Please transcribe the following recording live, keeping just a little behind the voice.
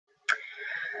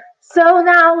So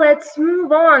now let's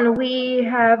move on. We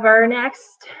have our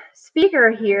next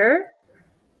speaker here.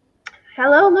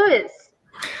 Hello, Luis.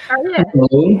 How are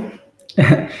you?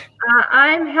 Hello.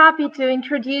 I'm happy to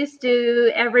introduce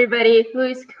to everybody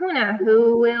Luis Cunha,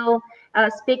 who will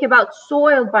speak about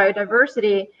soil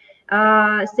biodiversity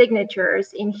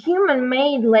signatures in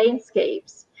human-made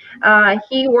landscapes.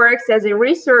 He works as a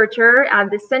researcher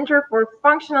at the Center for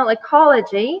Functional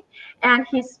Ecology, and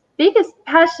his biggest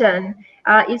passion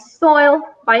is soil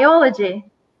biology.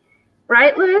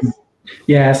 Right, Luis?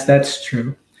 Yes, that's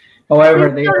true. However,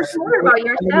 Please tell us more about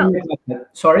yourself.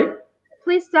 Sorry?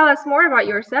 Please tell us more about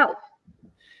yourself.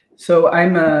 So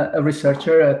I'm a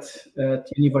researcher at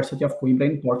University of Coimbra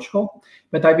in Portugal,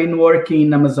 but I've been working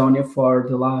in Amazonia for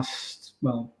the last,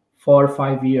 4 or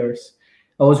 5 years.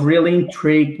 I was really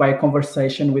intrigued by a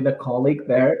conversation with a colleague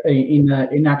there in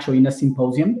a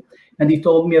symposium, and he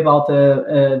told me about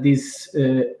the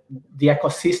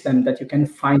ecosystem that you can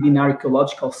find in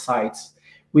archaeological sites,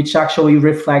 which actually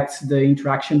reflects the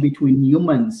interaction between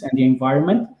humans and the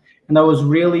environment. And I was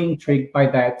really intrigued by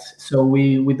that. So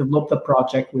we developed a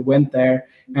project, we went there,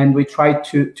 and we tried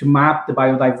to map the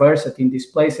biodiversity in these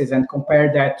places and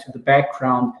compare that to the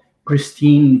background,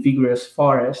 pristine, vigorous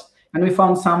forest. And we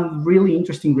found some really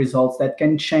interesting results that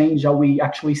can change how we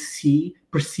actually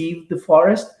perceive the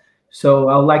forest. So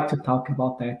I would like to talk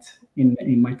about that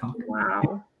in my talk.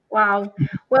 Wow. Wow.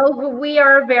 Well, we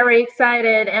are very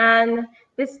excited, and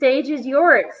the stage is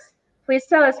yours. Please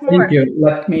tell us more. Thank you.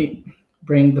 Let me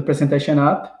bring the presentation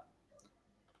up.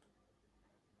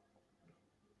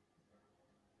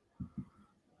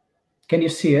 Can you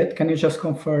see it? Can you just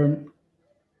confirm?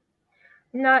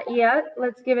 Not yet.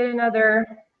 Let's give it another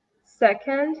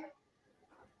second.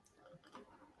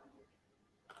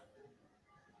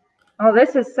 Oh,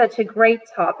 this is such a great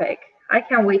topic. I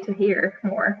can't wait to hear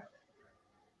more.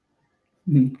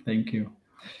 Thank you.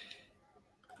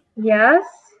 Yes.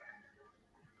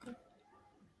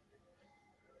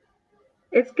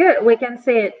 It's good. We can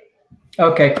see it.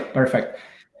 Okay, perfect.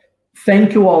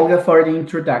 Thank you, Olga, for the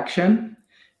introduction.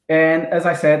 And as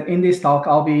I said, in this talk,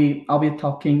 I'll be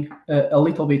talking a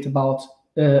little bit about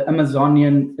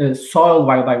Amazonian soil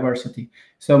biodiversity.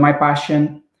 So my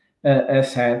passion,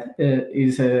 as said,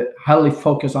 is highly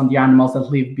focused on the animals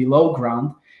that live below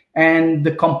ground and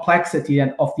the complexity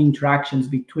of the interactions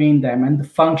between them and the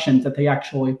functions that they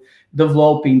actually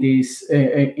develop in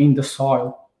the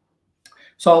soil.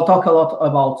 So I'll talk a lot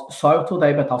about soil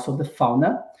today, but also the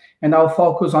fauna. And I'll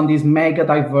focus on this mega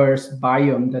diverse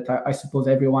biome that I suppose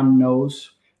everyone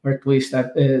knows, or at least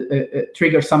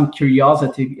triggers some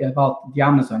curiosity about the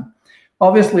Amazon.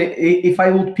 Obviously, if I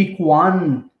would pick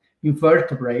one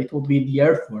invertebrate, it would be the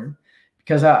earthworm,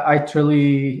 because I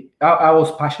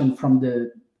was passionate from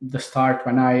the start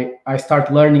when I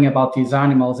start learning about these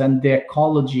animals and the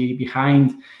ecology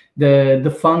behind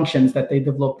the functions that they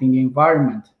develop in the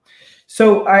environment.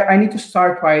 So I need to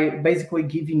start by basically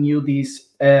giving you this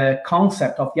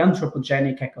concept of the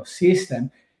anthropogenic ecosystem,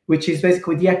 which is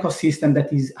basically the ecosystem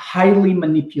that is highly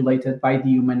manipulated by the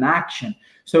human action.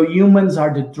 So humans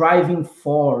are the driving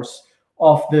force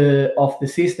of the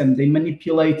system. They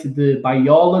manipulate the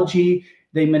biology,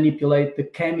 they manipulate the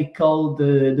chemical,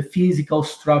 the physical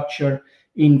structure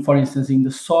for instance, in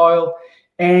the soil.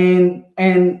 And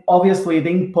obviously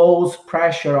they impose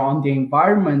pressure on the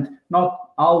environment, not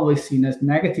always seen as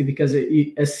negative, because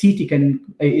a city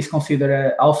is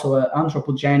considered also an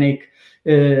anthropogenic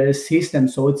system.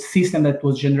 So it's a system that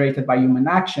was generated by human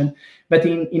action. But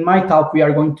in my talk, we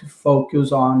are going to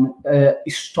focus on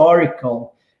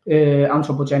historical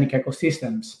anthropogenic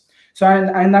ecosystems. So,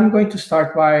 and I'm going to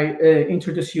start by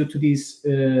introduce you to this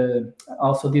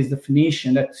this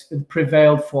definition that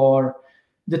prevailed for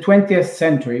the 20th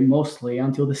century, mostly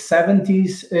until the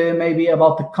 70s, maybe,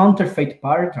 about the counterfeit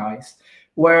paradise,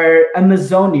 where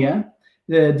Amazonia,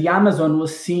 the Amazon,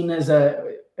 was seen as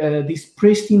this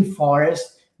pristine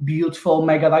forest, beautiful,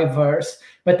 mega diverse,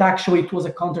 but actually it was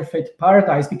a counterfeit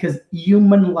paradise because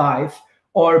human life,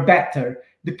 or better,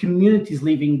 the communities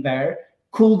living there,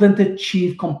 couldn't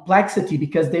achieve complexity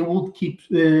because they would keep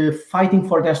fighting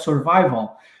for their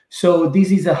survival. So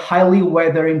this is a highly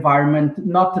weathered environment,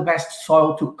 not the best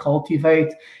soil to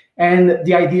cultivate. And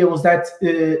the idea was that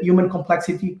human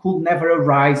complexity could never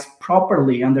arise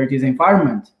properly under this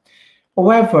environment.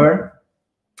 However,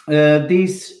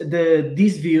 these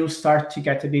views start to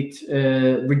get a bit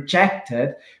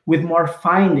rejected with more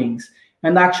findings.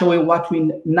 And actually what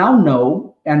we now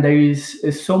know, and there is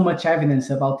so much evidence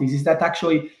about this, is that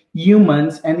actually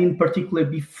humans, and in particular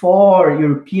before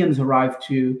Europeans arrived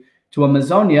to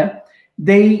Amazonia,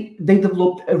 they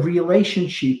developed a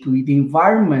relationship with the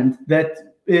environment that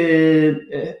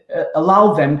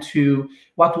allow them to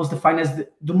what was defined as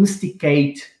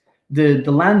domesticate the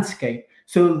landscape.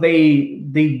 So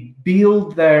they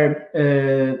build their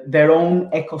own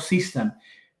ecosystem,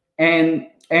 and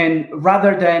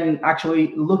rather than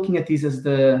actually looking at this as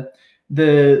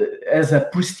as a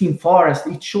pristine forest,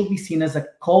 it should be seen as a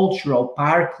cultural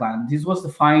parkland. This was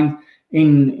defined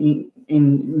in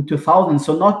 2000,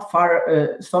 so not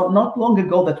long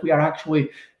ago, that we are actually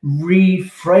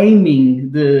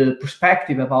reframing the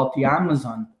perspective about the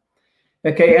Amazon.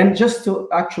 Okay, and just to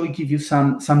actually give you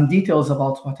some details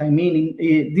about what I mean,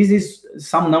 this is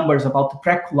some numbers about the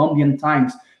pre-Columbian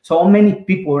times. So how many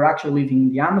people were actually living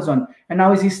in the Amazon, and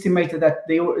now it's estimated that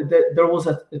there was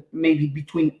maybe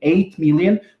between 8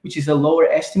 million, which is a lower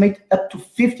estimate, up to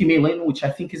 50 million, which I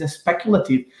think is a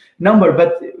speculative number.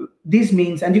 But this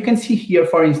means, and you can see here,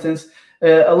 for instance,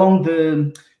 along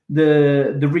the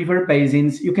river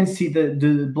basins, you can see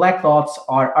the black dots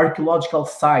are archaeological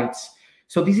sites.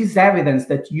 So this is evidence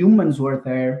that humans were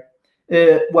there.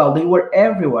 Well, they were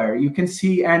everywhere. You can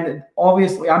see, and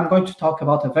obviously I'm going to talk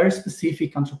about a very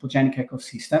specific anthropogenic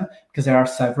ecosystem, because there are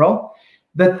several.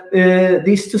 But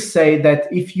this to say that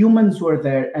if humans were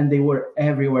there and they were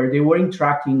everywhere, they were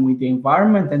interacting with the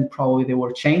environment, and probably they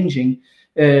were changing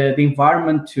the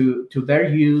environment to their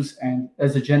use and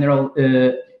as a general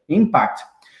impact.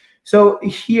 So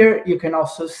here you can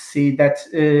also see that,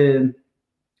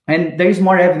 and there is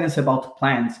more evidence about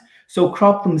plants. So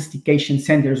crop domestication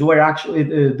centers were actually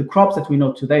the crops that we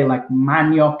know today, like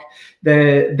manioc,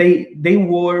 they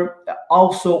were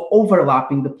also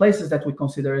overlapping the places that we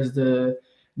consider as the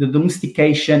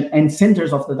domestication and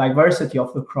centers of the diversity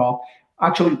of the crop,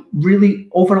 actually really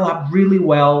overlap really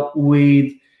well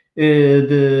with with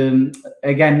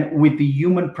the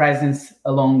human presence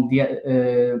along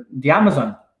the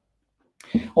Amazon.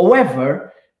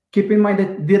 However, keep in mind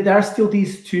that there are still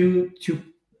these two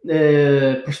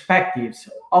perspectives.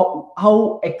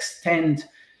 How extent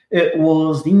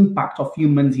was the impact of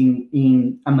humans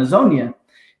in Amazonia?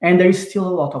 And there is still a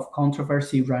lot of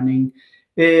controversy running.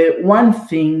 One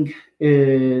thing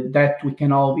that we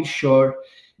can all be sure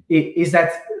is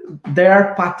that there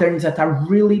are patterns that are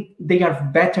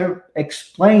better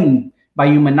explained by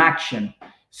human action.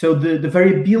 So the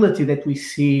variability that we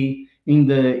see in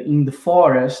the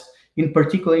forest, in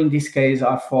particular in this case,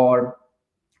 are for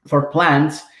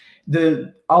plants.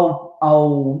 How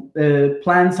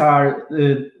plants are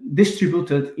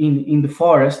distributed in the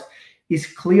forest is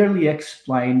clearly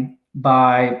explained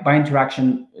by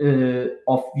interaction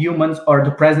of humans, or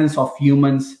the presence of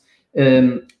humans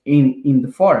in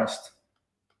the forest.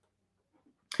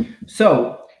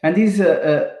 So, and this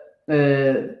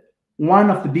is one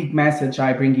of the big message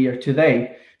I bring here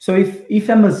today. So if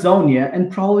Amazonia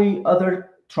and probably other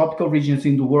tropical regions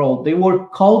in the world, they were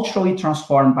culturally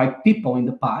transformed by people in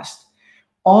the past,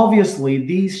 obviously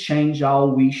these change how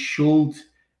we should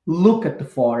look at the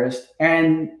forest,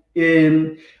 and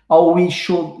how we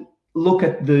should look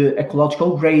at the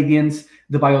ecological gradients,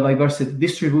 the biodiversity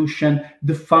distribution,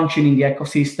 the function in the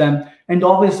ecosystem, and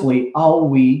obviously how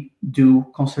we do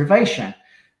conservation.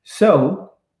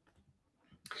 So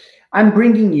I'm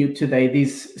bringing you today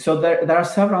this. So there are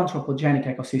several anthropogenic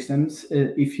ecosystems.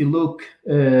 If you look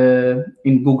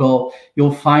in Google,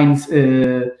 you'll find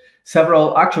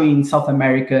several, actually in South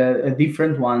America,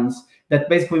 different ones that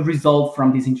basically result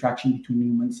from this interaction between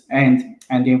humans and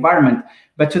the environment.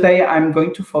 But today I'm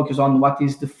going to focus on what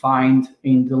is defined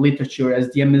in the literature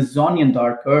as the Amazonian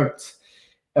dark earth,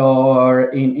 or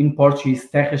in Portuguese,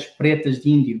 terras pretas de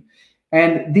índio.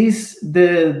 And the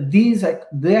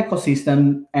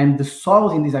ecosystem and the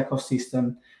soils in this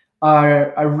ecosystem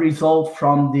are a result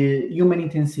from the human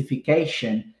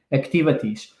intensification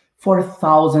activities for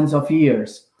thousands of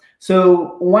years.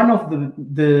 So one of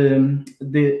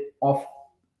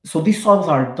so these soils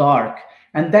are dark,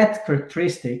 and that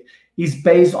characteristic is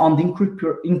based on the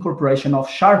incorporation of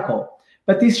charcoal.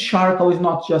 But this charcoal is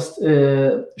not just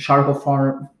charcoal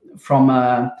from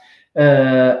a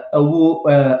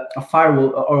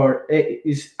firewood, or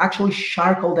is actually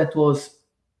charcoal that was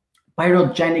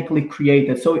pyrogenically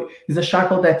created. So it's a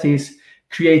charcoal that is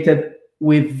created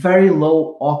with very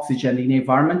low oxygen in the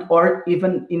environment, or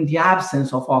even in the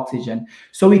absence of oxygen.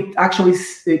 So it actually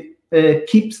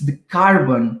keeps the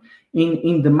carbon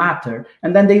in the matter,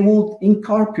 and then they would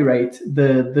incorporate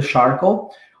the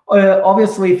charcoal.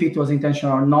 Obviously, if it was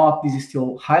intentional or not, this is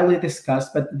still highly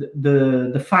discussed, but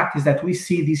the fact is that we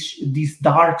see these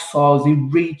dark soils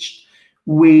enriched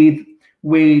with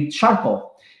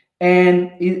charcoal.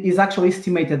 And it is actually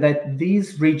estimated that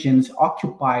these regions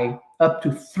occupy up to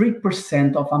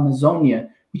 3% of Amazonia,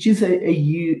 which is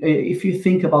if you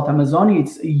think about Amazonia,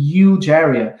 it's a huge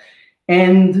area.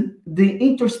 And the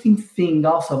interesting thing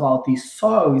also about this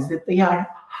soil is that they are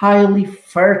highly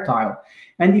fertile.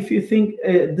 And if you think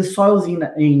the soils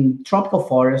in tropical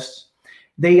forests,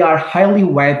 they are highly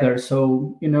weathered.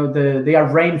 So, they are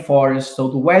rainforests. So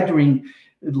the weathering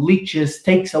leaches,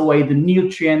 takes away the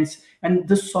nutrients, and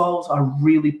the soils are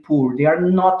really poor. They are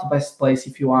not the best place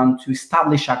if you want to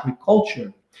establish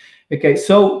agriculture. Okay,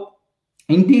 so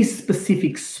in these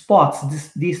specific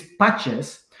spots, these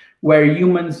patches where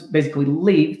humans basically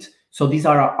lived, so these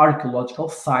are archaeological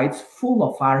sites full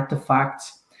of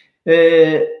artifacts.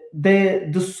 The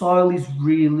soil is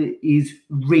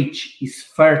rich, is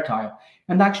fertile,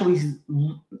 and actually,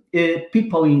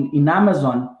 people in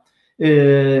Amazon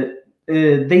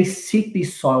they seek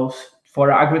these soils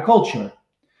for agriculture.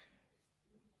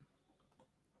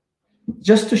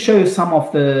 Just to show you some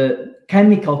of the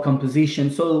chemical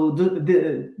composition, so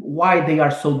why they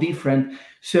are so different.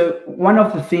 So one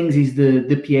of the things is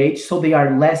the pH. So they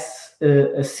are less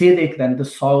acidic than the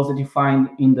soils that you find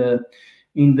in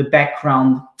the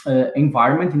background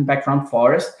environment, in background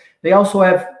forest. They also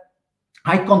have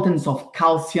high contents of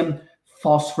calcium,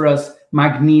 phosphorus,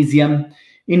 magnesium.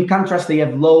 In contrast, they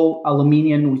have low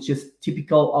aluminium, which is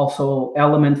typical also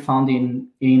element found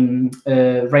in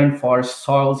rainforest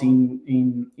soils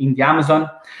in the Amazon.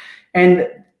 And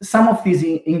some of these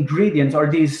ingredients or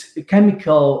these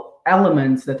chemical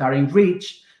elements that are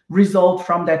enriched result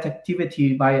from that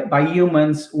activity by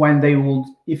humans when they would,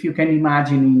 if you can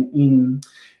imagine,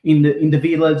 in the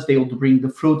village, they would bring the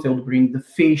fruit, they would bring the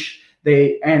fish,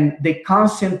 they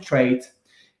concentrate,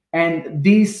 and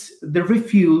the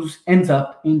refuse ends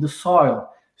up in the soil.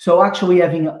 So actually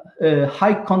having a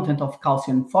high content of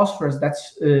calcium and phosphorus,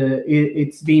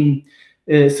 it's been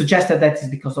suggested that is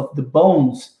because of the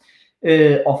bones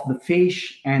of the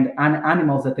fish and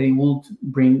animals that they would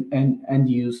bring and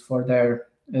use for their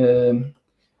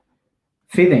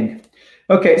feeding.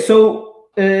 Okay, so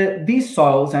these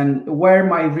soils, and where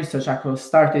my research actually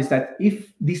started, is that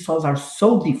if these soils are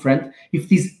so different, if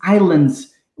these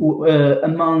islands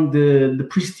among the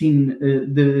pristine,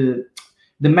 the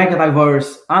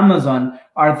megadiverse Amazon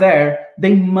are there,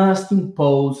 they must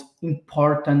impose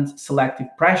important selective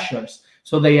pressures.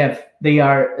 So they are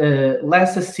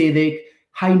less acidic,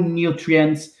 high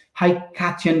nutrients, high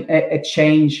cation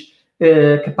exchange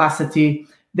capacity.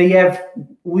 They have.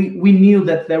 We knew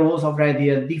that there was already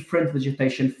a different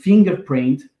vegetation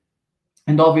fingerprint,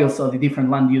 and obviously the different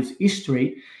land use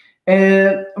history,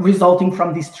 resulting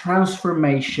from this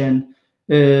transformation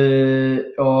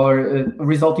or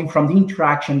resulting from the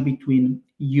interaction between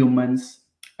humans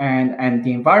and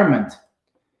the environment.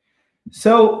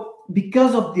 So,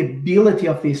 because of the ability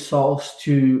of these soils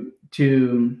to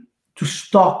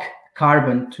stock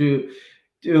carbon, to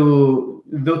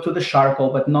go to the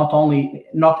charcoal, but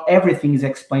not everything is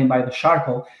explained by the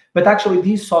charcoal, but actually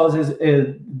these soils is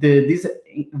the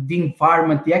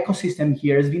environment, the ecosystem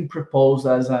here has been proposed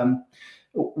as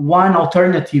one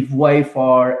alternative way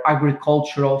for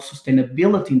agricultural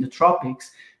sustainability in the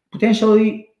tropics,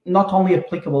 potentially not only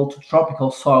applicable to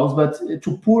tropical soils, but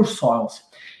to poor soils.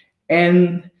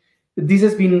 And this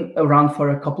has been around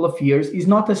for a couple of years. It's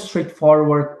not as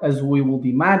straightforward as we would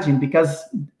imagine, because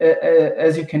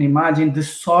as you can imagine, the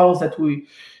soils that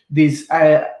these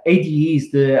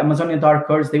ADEs, the Amazonian dark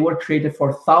earths, they were created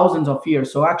for thousands of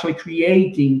years. So actually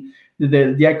creating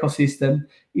the ecosystem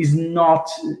is not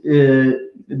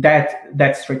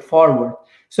that straightforward.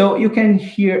 So you can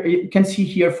see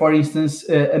here, for instance,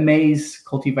 a maize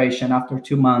cultivation after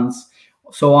 2 months.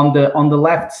 So on the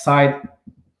left side,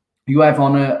 you have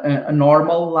on a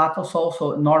normal lato soil,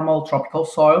 so normal tropical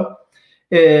soil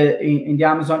in the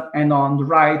Amazon, and on the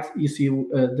right you see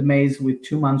the maize with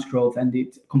 2 months growth, and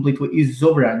it completely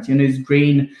exuberant, it's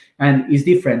green and is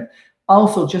different.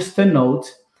 Also, just a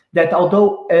note that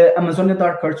although Amazonian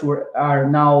dark earths are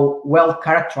now well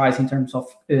characterized in terms of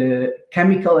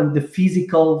chemical and the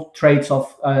physical traits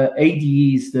of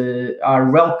ADEs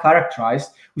are well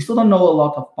characterized, we still don't know a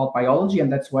lot about biology, and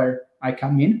that's where I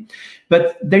come in.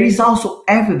 But there is also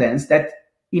evidence that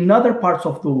in other parts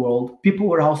of the world, people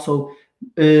were also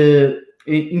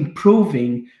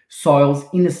improving soils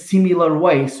in a similar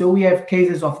way. So we have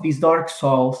cases of these dark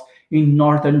soils in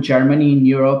northern Germany, in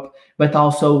Europe, but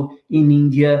also in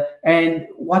India. And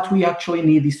what we actually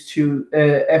need is to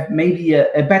have maybe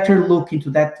a better look into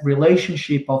that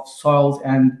relationship of soils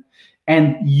and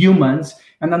humans,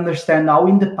 and understand how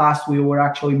in the past we were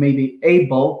actually maybe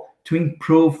able to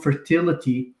improve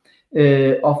fertility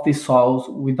of these soils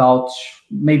without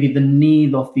maybe the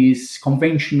need of this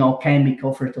conventional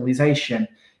chemical fertilization.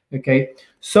 Okay,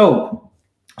 so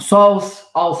Soils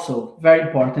also very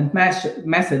important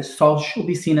message. Soils should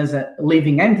be seen as a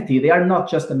living entity. They are not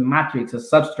just a matrix, a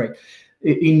substrate,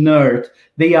 inert.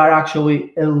 They are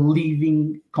actually a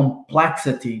living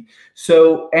complexity.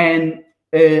 So, and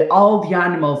all the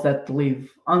animals that live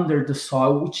under the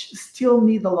soil, which still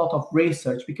need a lot of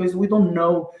research because we don't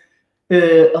know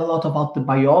a lot about the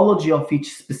biology of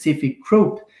each specific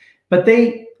group, but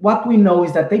what we know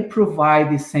is that they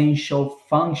provide essential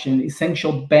function,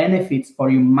 essential benefits for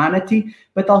humanity,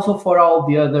 but also for all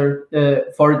the other,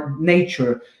 for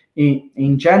nature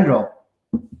in general.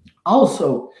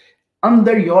 Also,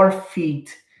 under your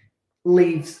feet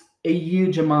lives a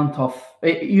huge amount of,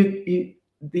 you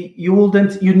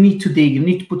need to dig, you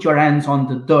need to put your hands on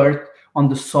the dirt, on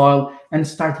the soil, and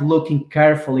start looking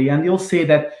carefully, and you'll see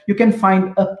that you can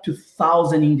find up to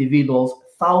 1,000 individuals,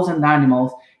 1,000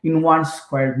 animals in 1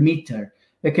 square meter.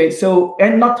 Okay, so,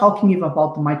 and not talking even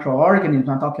about the microorganisms,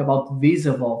 not talking about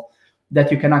visible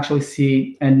that you can actually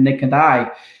see in naked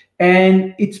eye.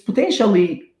 And it's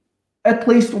potentially at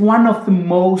least one of the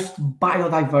most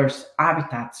biodiverse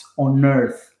habitats on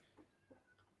Earth.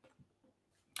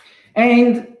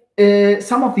 And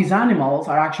some of these animals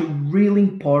are actually really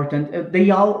important.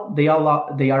 They are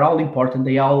all important.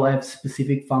 They all have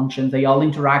specific functions. They all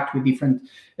interact with different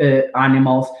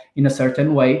animals in a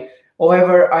certain way.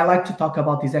 However, I like to talk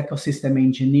about these ecosystem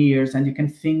engineers, and you can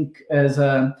think as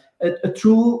a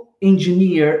true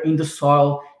engineer in the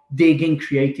soil, digging,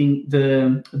 creating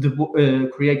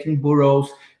creating burrows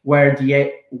where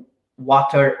the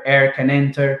water, air can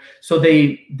enter. So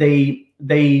they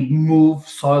move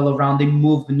soil around, they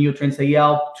move the nutrients, they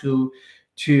help to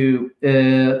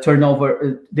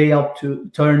they help to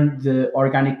turn the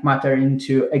organic matter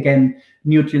into, again,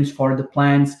 nutrients for the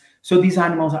plants. So these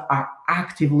animals are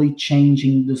actively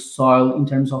changing the soil in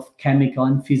terms of chemical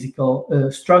and physical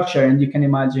structure. And you can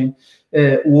imagine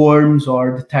worms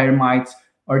or the termites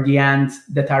or the ants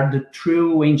that are the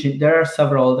true engineers. There are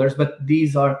several others, but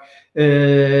these are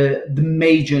the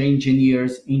major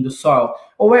engineers in the soil.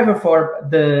 However, for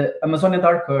the Amazonian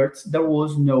dark earths, there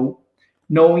was no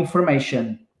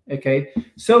information. Okay,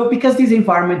 so because this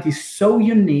environment is so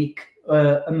unique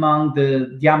among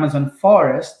the Amazon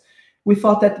forest, we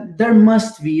thought that there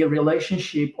must be a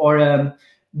relationship, or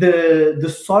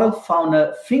the soil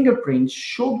fauna fingerprints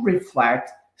should reflect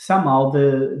somehow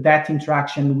that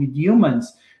interaction with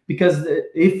humans. Because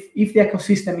if the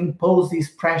ecosystem imposes this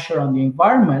pressure on the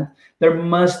environment, there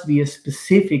must be a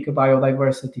specific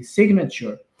biodiversity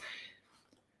signature.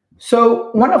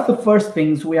 So one of the first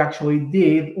things we actually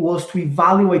did was to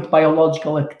evaluate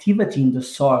biological activity in the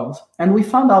soils. And we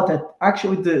found out that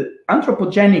actually the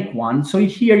anthropogenic one, so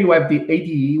here you have the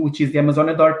ADE, which is the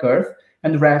Amazonian dark earth,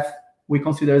 and REF we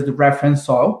consider as the reference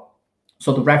soil,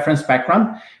 so the reference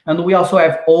background. And we also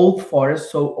have old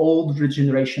forests, so old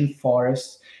regeneration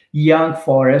forests, young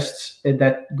forests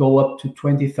that go up to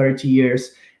 20, 30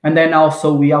 years. And then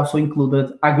we also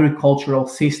included agricultural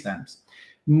systems,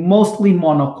 mostly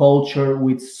monoculture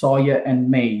with soya and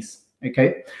maize.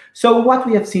 Okay, so what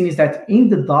we have seen is that in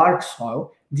the dark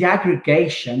soil, the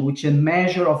aggregation, which is a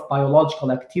measure of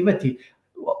biological activity,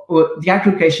 the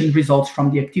aggregation results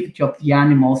from the activity of the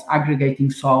animals aggregating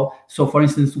soil. So for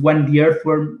instance, when the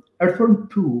earthworm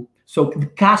poo, so the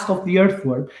cast of the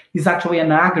earthworm is actually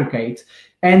an aggregate,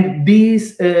 and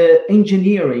this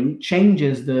engineering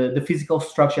changes the physical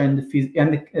structure and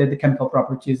the chemical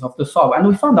properties of the soil. And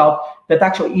we found out that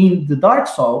actually in the dark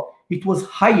soil, it was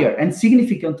higher and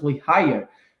significantly higher.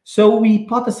 So we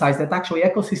hypothesized that actually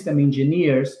ecosystem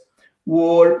engineers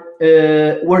were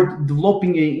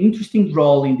developing an interesting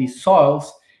role in these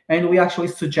soils, and we actually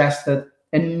suggested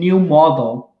a new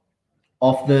model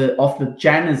of the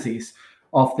genesis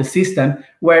of the system,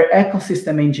 where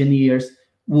ecosystem engineers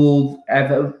will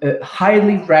have a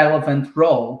highly relevant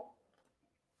role.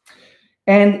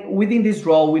 And within this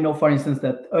role, we know, for instance,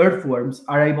 that earthworms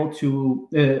are able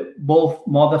to both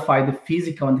modify the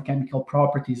physical and the chemical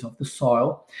properties of the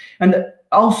soil. And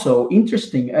also,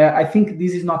 interesting, I think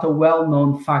this is not a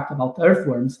well-known fact about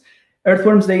earthworms.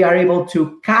 Earthworms, they are able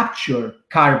to capture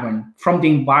carbon from the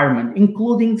environment,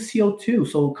 including CO2,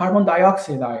 so carbon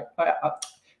dioxide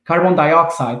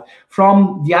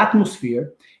from the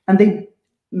atmosphere, and they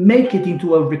make it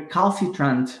into a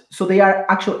recalcitrant. So they are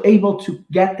actually able to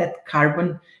get that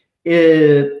carbon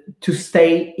to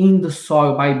stay in the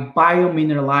soil by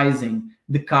biomineralizing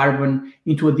the carbon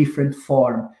into a different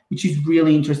form, which is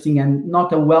really interesting and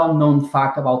not a well-known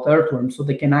fact about earthworms. So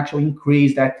they can actually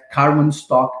increase that carbon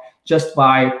stock just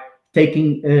by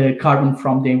taking carbon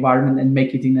from the environment and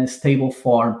make it in a stable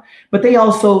form. But they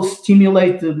also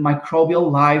stimulate the microbial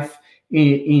life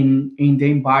in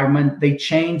the environment. They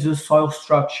change the soil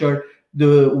structure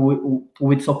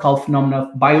with so-called phenomena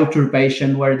of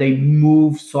bioturbation, where they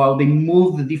move soil, they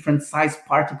move the different size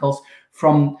particles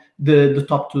from the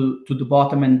top to the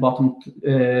bottom, and bottom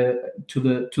to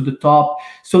the top.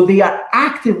 So they are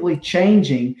actively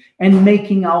changing and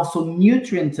making also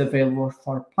nutrients available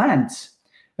for plants.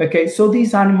 Okay, so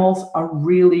these animals are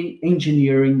really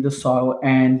engineering the soil,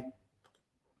 and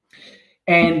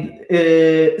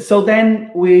so then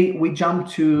we jump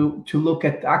to look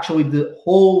at actually the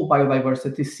whole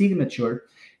biodiversity signature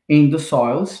in the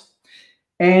soils,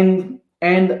 and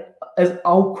as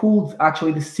how could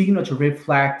actually the signature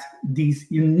reflect this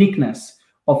uniqueness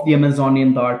of the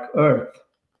Amazonian dark earth.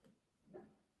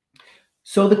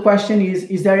 So the question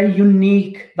is there a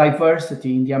unique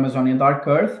diversity in the Amazonian dark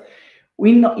earth?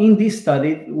 In this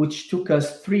study, which took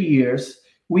us 3 years,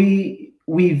 we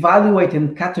evaluated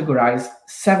and categorized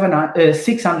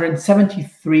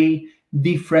 673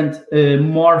 different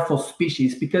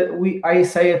morphospecies. Because I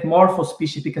say it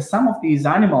morphospecies because some of these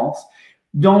animals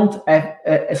don't have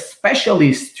a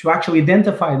specialist to actually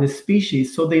identify the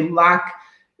species, so they lack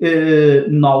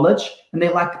knowledge, and they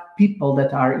lack people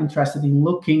that are interested in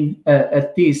looking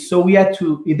at this. So we had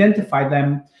to identify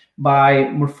them by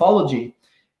morphology.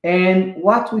 And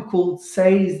what we could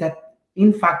say is that,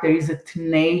 in fact, there is a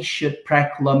tenacious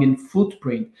pre-Columbian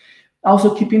footprint.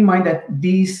 Also, keep in mind that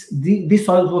these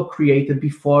soils were created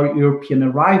before European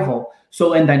arrival.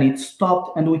 So, and then it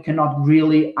stopped, and we cannot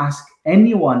really ask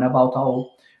anyone about how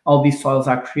these soils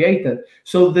are created.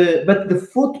 So, but the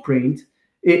footprint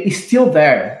is still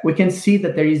there. We can see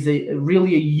that there is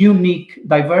really a unique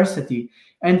diversity,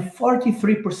 and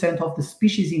 43% of the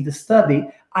species in the study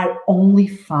are only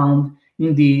found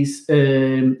in this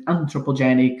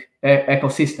anthropogenic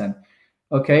ecosystem.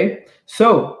 Okay,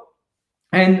 so.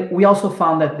 And we also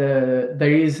found that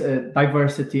there is a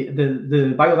diversity.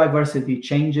 The biodiversity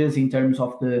changes in terms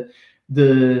of the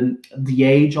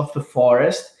age of the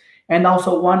forest, and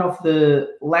also one of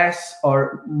the less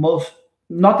or most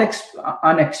not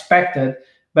unexpected,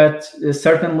 but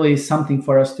certainly something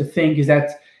for us to think, is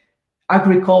that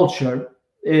agriculture,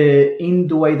 in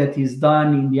the way that is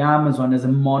done in the Amazon as a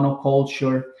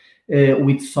monoculture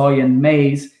with soy and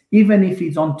maize, even if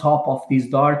it's on top of these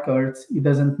dark earths, it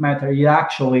doesn't matter.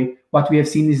 Actually, what we have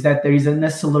seen is that there is an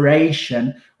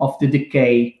acceleration of the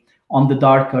decay on the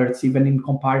dark earths, even in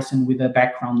comparison with the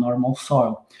background normal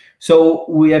soil. So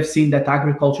we have seen that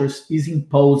agriculture is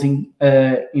imposing,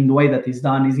 in the way that is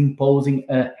done, is imposing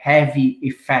a heavy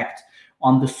effect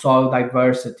on the soil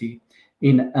diversity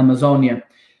in Amazonia.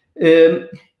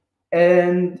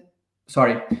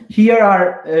 Here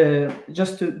are,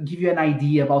 just to give you an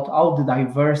idea about how the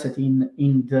diversity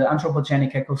in the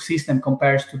anthropogenic ecosystem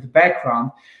compares to the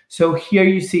background. So here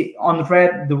you see on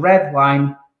the red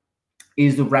line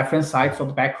is the reference sites of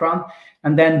the background,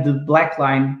 and then the black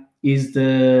line is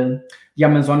the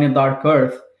Amazonian dark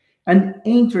earth. And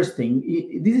interesting,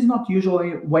 this is not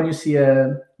usually when you see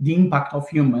the impact of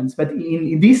humans, but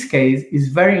in this case, it's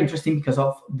very interesting because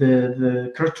of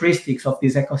the characteristics of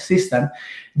this ecosystem.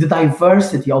 The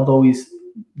diversity, although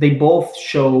they both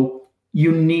show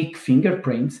unique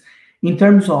fingerprints in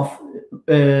terms of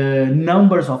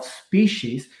numbers of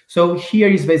species. So here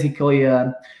is basically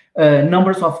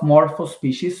numbers of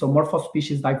morphospecies, so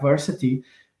morphospecies diversity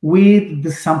with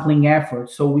the sampling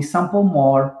effort. So we sample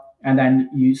more, and then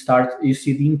you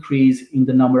see the increase in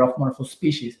the number of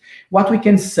morphospecies. What we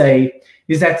can say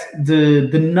is that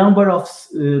the number of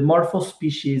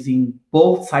morphospecies in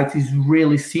both sites is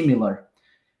really similar.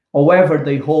 However,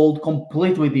 they hold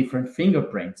completely different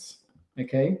fingerprints,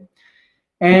 okay?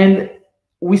 And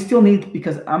we still need,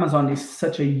 because Amazon is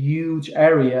such a huge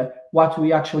area, what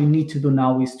we actually need to do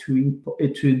now is to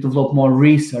develop more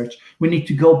research. We need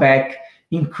to go back,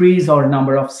 increase our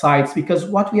number of sites, because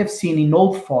what we have seen in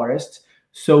old forests,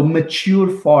 so mature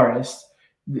forests,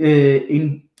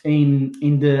 in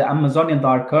the Amazonian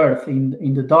dark earth,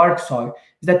 in the dark soil,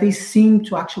 is that they seem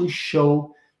to actually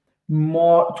show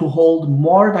more, to hold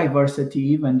more diversity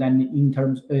even than in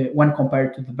terms when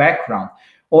compared to the background.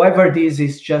 However, this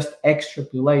is just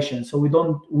extrapolation, so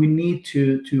we need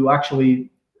to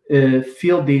actually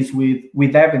fill this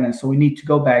with evidence. So we need to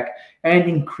go back and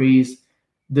increase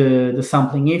the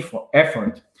sampling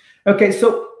effort. Okay,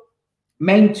 so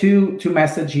main two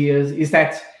messages is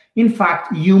that, in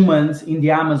fact, humans in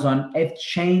the Amazon have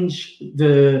changed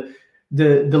the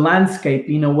landscape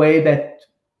in a way that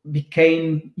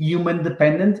became human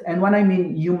dependent. And when I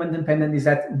mean human dependent, is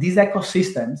that these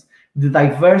ecosystems, the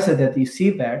diversity that you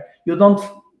see there, you don't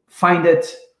find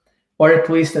it, or at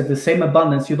least at the same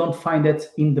abundance, you don't find it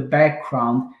in the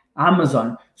background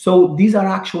Amazon. So these are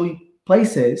actually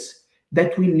places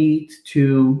that we need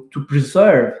to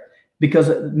preserve, because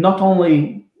not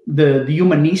only the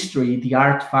human history, the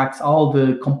artifacts, all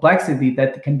the complexity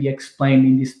that can be explained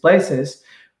in these places,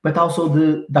 but also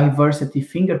the diversity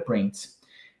fingerprints.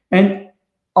 And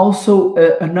also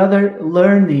another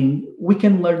learning, we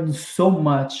can learn so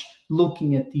much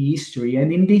looking at the history,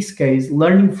 and in this case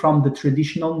learning from the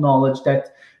traditional knowledge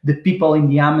that the people in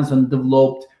the Amazon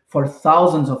developed for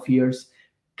thousands of years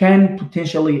can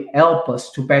potentially help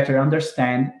us to better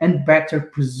understand and better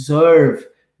preserve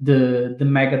the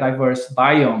mega diverse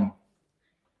biome.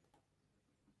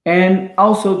 And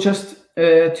also, just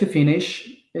to finish,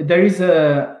 there is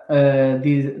the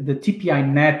TPI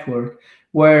network,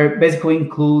 where basically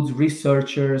includes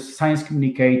researchers, science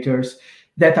communicators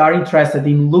that are interested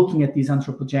in looking at these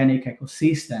anthropogenic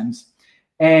ecosystems.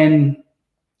 And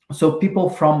so people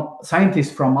from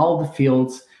scientists from all the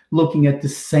fields looking at the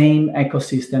same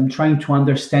ecosystem, trying to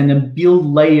understand and build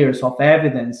layers of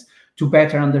evidence to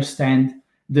better understand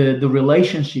the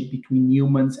relationship between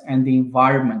humans and the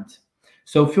environment.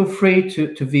 So feel free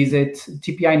to visit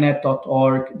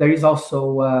tpinet.org. There is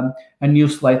also a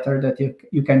newsletter that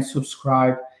you can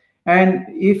subscribe. And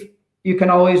if you can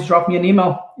always drop me an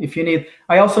email if you need.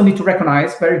 I also need to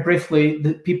recognize very briefly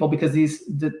the people, because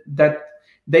that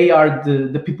they are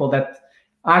the people that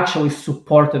actually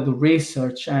supported the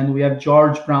research. And we have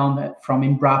George Brown from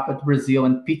Embrapa, Brazil,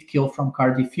 and Pete Kill from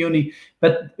Cardiff Uni.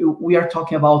 But we are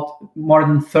talking about more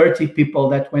than 30 people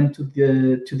that went to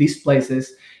these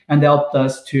places and helped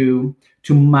us to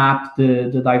map the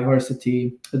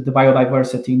diversity, the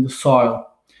biodiversity in the soil.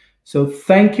 So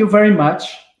thank you very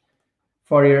much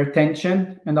for your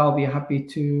attention, and I'll be happy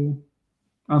to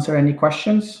answer any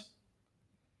questions.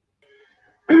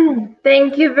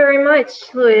 Thank you very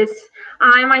much, Luis.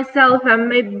 I myself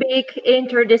am a big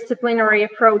interdisciplinary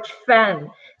approach fan,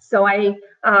 so I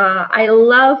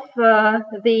love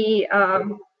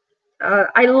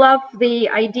I love the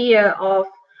idea of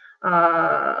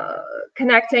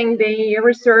connecting the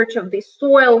research of the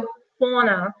soil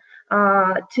fauna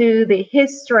to the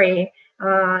history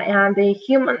and the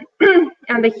human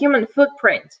and the human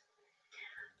footprint.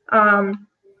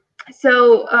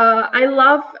 So I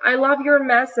love your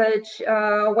message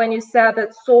when you said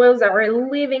that soils are a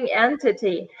living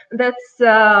entity. That's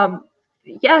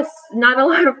yes, not a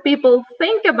lot of people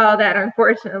think about that,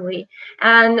 unfortunately.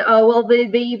 And well,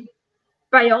 the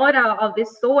biota of the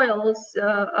soils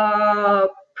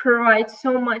provide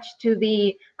so much to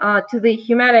the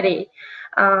humanity.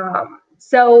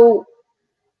 So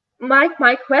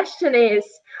my question is,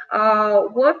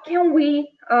 what can we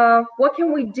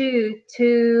do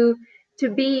to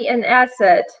be an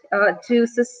asset to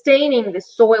sustaining the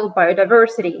soil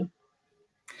biodiversity?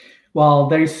 Well,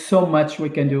 there is so much we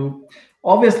can do.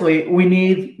 Obviously, we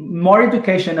need more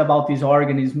education about these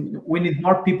organisms. We need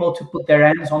more people to put their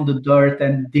hands on the dirt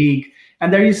and dig.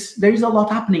 And there is a lot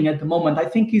happening at the moment. I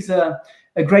think it's a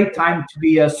great time to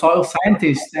be a soil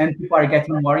scientist, and people are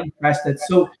getting more interested.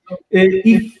 So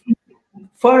if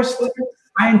first,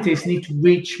 scientists need to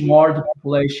reach more the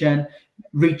population,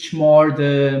 reach more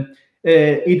the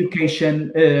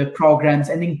education programs,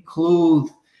 and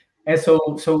include,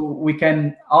 so we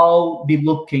can all be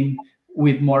looking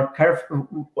with more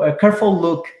careful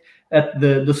look at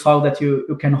the soil that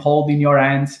you can hold in your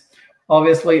hands,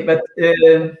 obviously. But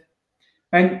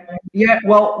and yeah,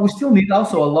 well, we still need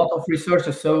also a lot of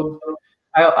researchers. So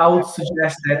I would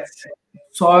suggest that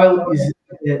soil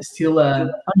is still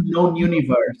an unknown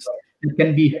universe. It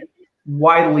can be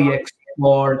widely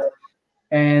explored,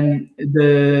 and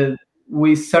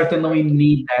we certainly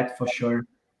need that for sure.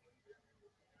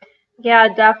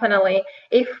 Yeah, definitely.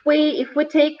 If we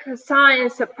take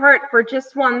science apart for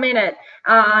just 1 minute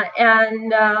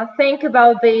and think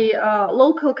about the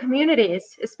local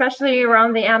communities, especially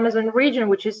around the Amazon region,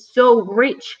 which is so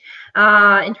rich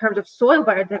in terms of soil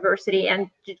biodiversity and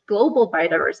global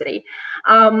biodiversity,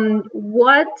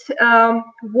 what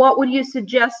would you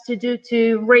suggest to do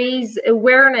to raise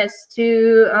awareness,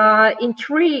 to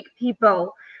intrigue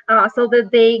people? So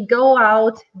that they go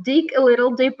out, dig a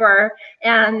little deeper,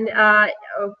 and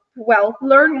well,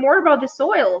 learn more about the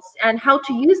soils and how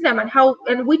to use them,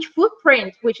 and which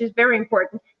footprint, which is very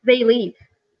important, they leave.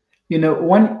 You know,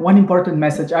 one important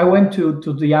message. I went to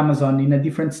the Amazon in a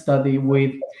different study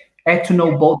with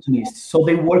ethnobotanists. So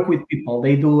they work with people.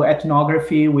 They do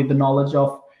ethnography with the knowledge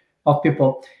of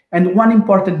people. And one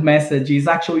important message is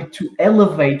actually to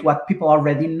elevate what people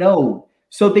already know.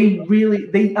 So they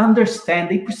understand,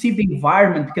 they perceive the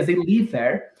environment because they live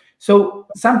there. So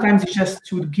sometimes it's just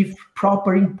to give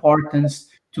proper importance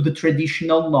to the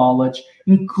traditional knowledge,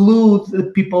 include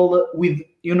the people with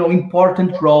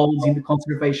important roles in the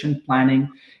conservation planning.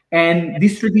 And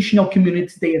these traditional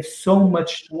communities, they have so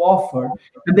much to offer,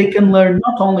 and they can learn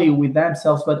not only with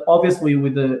themselves, but obviously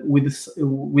with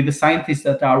the scientists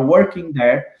that are working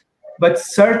there, but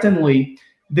certainly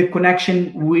the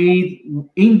connection with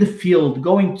in the field,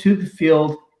 going to the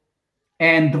field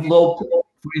and develop,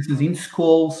 for instance, in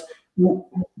schools, who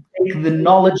take the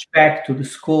knowledge back to the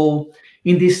school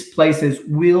in these places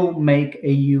will make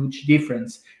a huge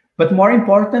difference. But more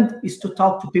important is to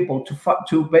talk to people,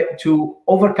 to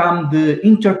overcome the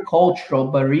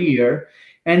intercultural barrier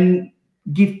and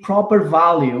give proper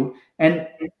value, and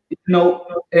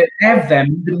have them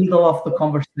in the middle of the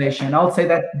conversation. I would say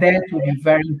that that would be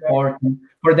very important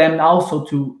for them also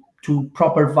to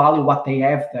proper value what they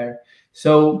have there.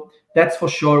 So that's for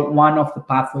sure one of the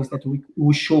pathways that we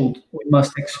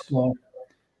must explore.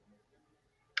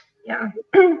 Yeah.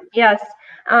 Yes.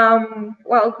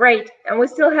 Well, great. And we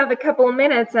still have a couple of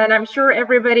minutes, and I'm sure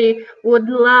everybody would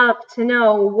love to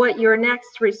know what your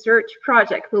next research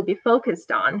project will be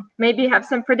focused on. Maybe have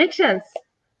some predictions.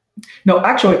 No,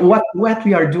 actually, what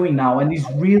we are doing now, and is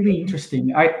really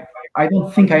interesting. I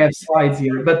don't think I have slides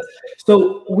here, but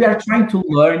so we are trying to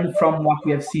learn from what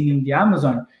we have seen in the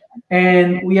Amazon.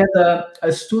 And we had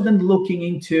a student looking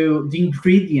into the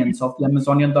ingredients of the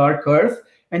Amazonian dark earth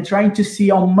and trying to see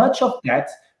how much of that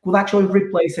could actually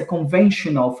replace a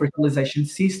conventional fertilization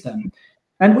system.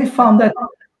 And we found that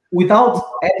without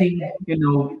adding,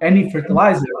 any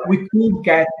fertilizer, we could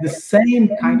get the same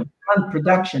kind of plant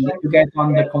production that you get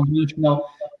on the conventional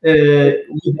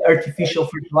with artificial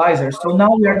fertilizer. So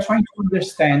now we are trying to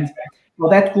understand how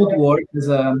that could work as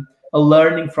a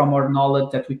learning from our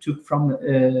knowledge that we took from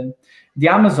the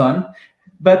Amazon.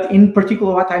 But in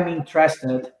particular, what I'm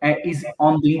interested is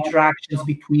on the interactions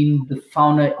between the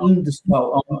fauna in the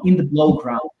soil, in the below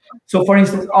ground. So, for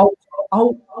instance,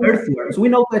 how earthworms, we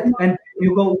know that, and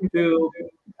you go to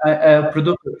a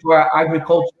producer, to an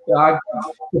agriculture, a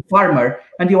farmer,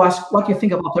 and you ask what you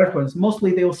think about earthworms.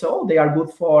 Mostly they will say, oh, they are good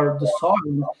for the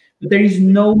soil. But there is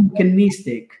no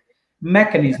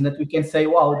mechanism that we can say,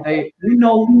 well, we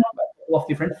know of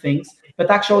different things, but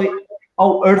actually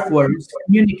how earthworms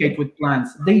communicate with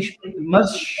plants.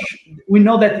 We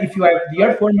know that if you have the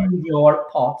earthworm in your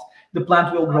pot, the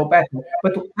plant will grow better.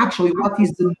 But actually, what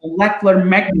is the molecular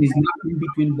mechanism in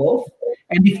between both?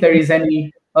 And if there is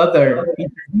any other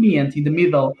intervenient in the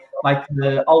middle, like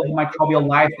all the microbial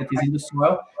life that is in the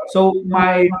soil. So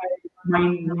my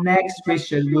next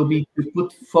research will be to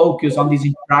put focus on these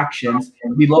interactions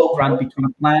below ground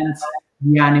between plants,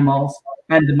 the animals,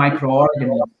 and the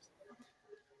microorganisms.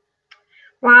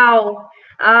 Wow.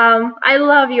 I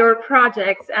love your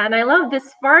projects, and I love the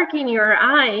spark in your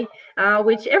eye,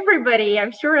 which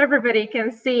I'm sure everybody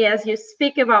can see as you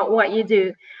speak about what you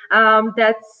do.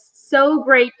 That's so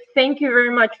great. Thank you very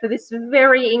much for this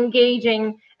very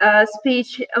engaging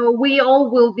speech. We all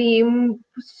will be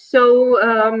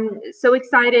so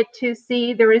excited to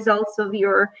see the results of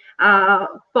your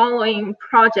following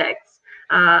projects.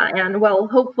 And well,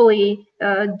 hopefully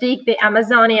dig the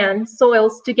Amazonian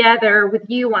soils together with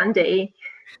you one day.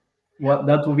 Well,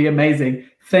 that would be amazing.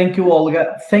 Thank you,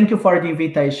 Olga. Thank you for the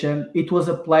invitation. It was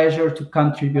a pleasure to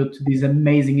contribute to this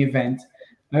amazing event.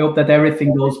 I hope that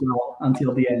everything goes well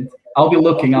until the end. I'll be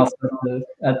looking also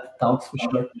at the talks for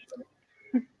sure.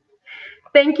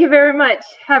 Thank you very much.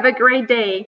 Have a great day.